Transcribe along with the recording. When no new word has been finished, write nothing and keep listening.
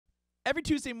Every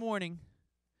Tuesday morning,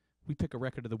 we pick a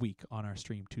record of the week on our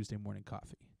stream, Tuesday Morning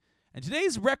Coffee. And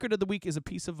today's record of the week is a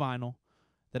piece of vinyl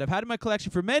that I've had in my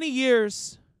collection for many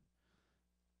years,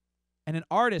 and an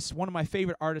artist, one of my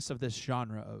favorite artists of this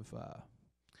genre of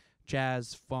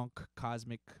jazz, funk,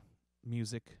 cosmic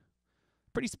music,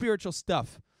 pretty spiritual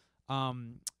stuff.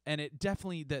 And it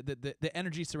definitely, the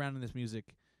energy surrounding this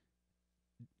music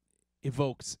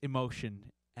evokes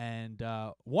emotion. And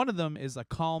one of them is a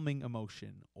calming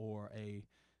emotion or a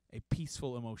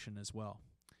peaceful emotion as well.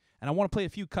 And I want to play a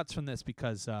few cuts from this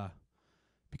because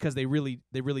they really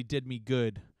did me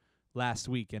good last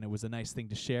week, and it was a nice thing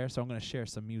to share. So I'm going to share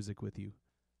some music with you.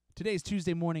 Today's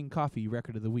Tuesday Morning Coffee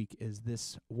record of the week is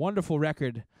this wonderful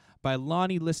record by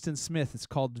Lonnie Liston Smith. It's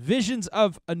called Visions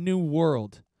of a New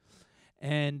World.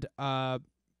 And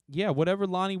whatever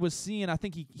Lonnie was seeing, I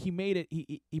think he made it.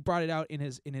 He brought it out in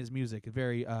his music. A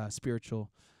very spiritual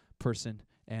person,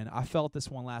 and I felt this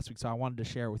one last week, so I wanted to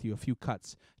share with you a few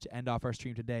cuts to end off our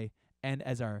stream today, and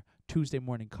as our Tuesday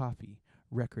Morning Coffee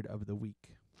record of the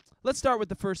week. Let's start with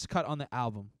the first cut on the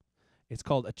album. It's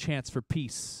called "A Chance for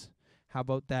Peace." How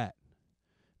about that?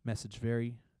 Message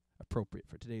very appropriate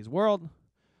for today's world.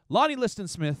 Lonnie Liston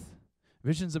Smith,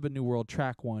 Visions of a New World,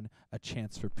 track 1, "A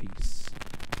Chance for Peace."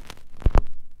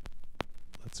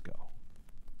 Let's go.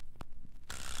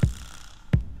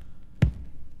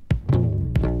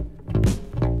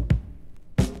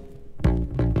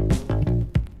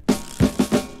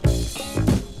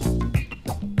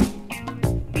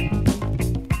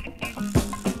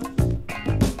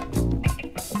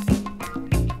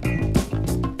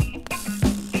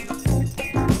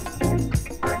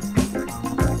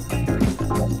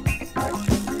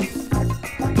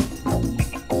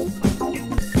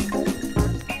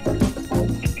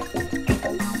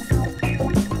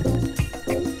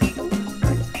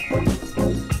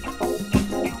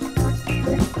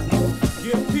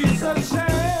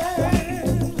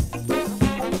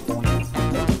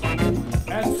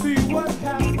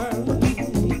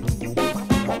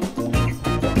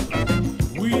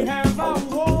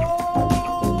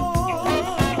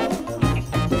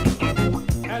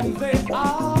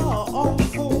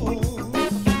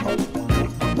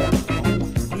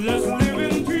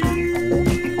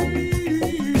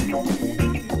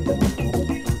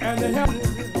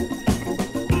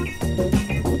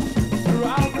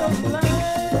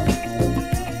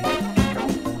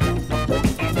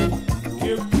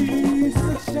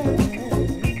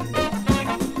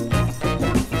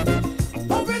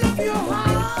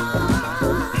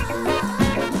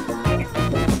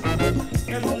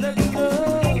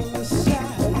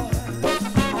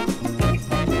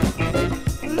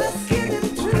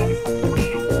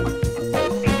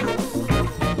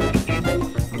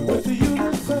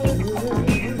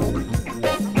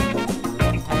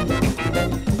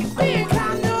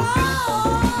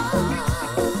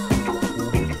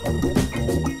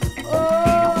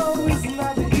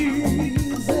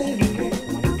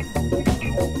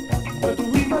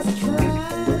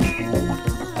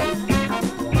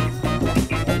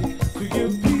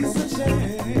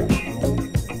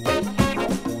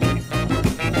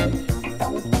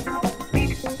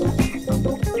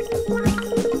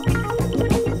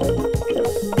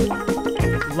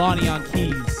 Lonnie on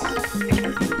keys.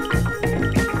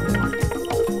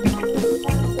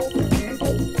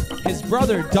 His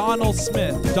brother Donald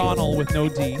Smith, Donald with no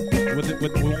D, with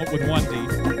one D,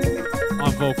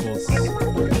 on vocals.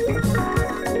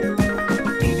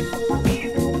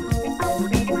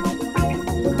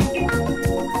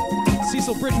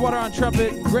 Cecil Bridgewater on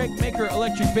trumpet, Greg Maker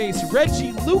electric bass,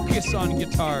 Reggie Lucas on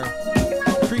guitar,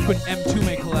 frequent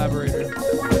M2 collaborator.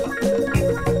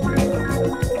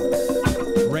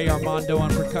 Ray Armando on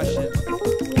percussion.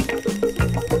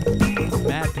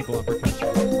 Mad people on percussion.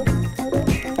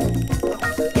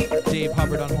 Dave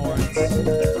Hubbard on horns.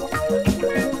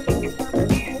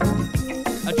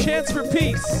 A Chance for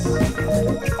Peace.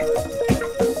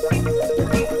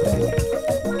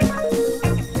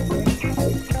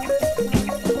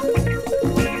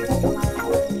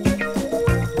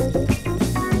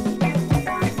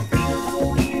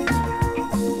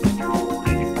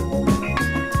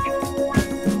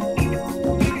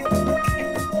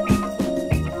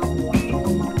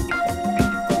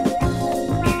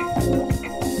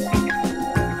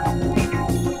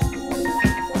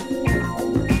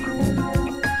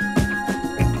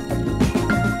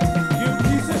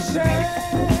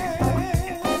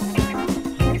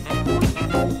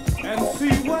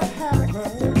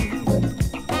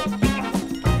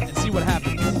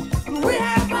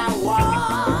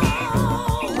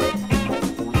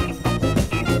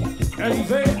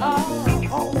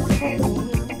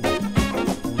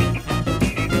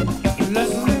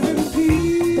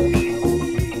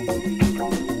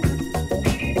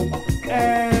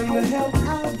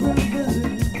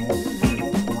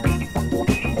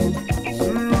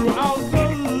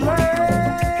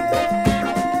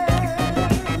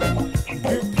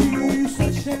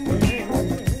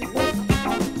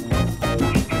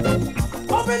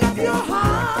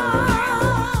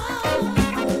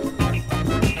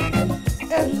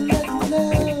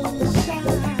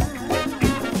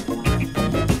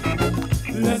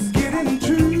 Let's get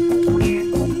into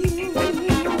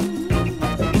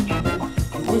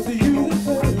with the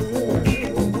universe.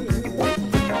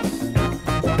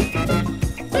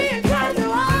 Being turned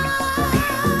around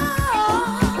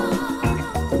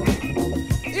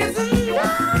isn't easy,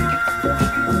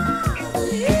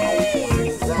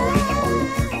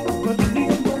 but we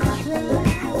must try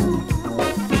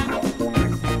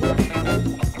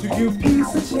to give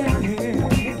peace a chance.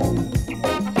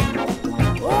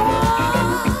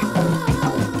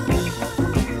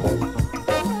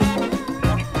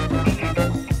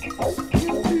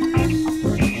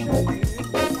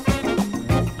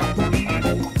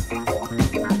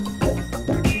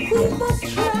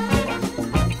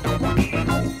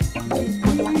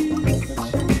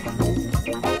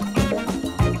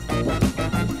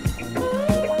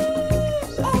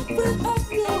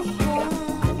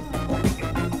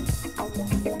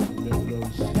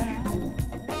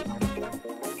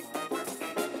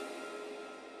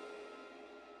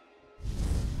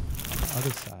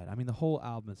 Other side. I mean, the whole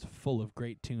album is full of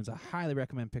great tunes. I highly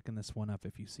recommend picking this one up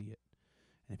if you see it.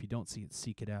 And if you don't see it,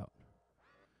 seek it out.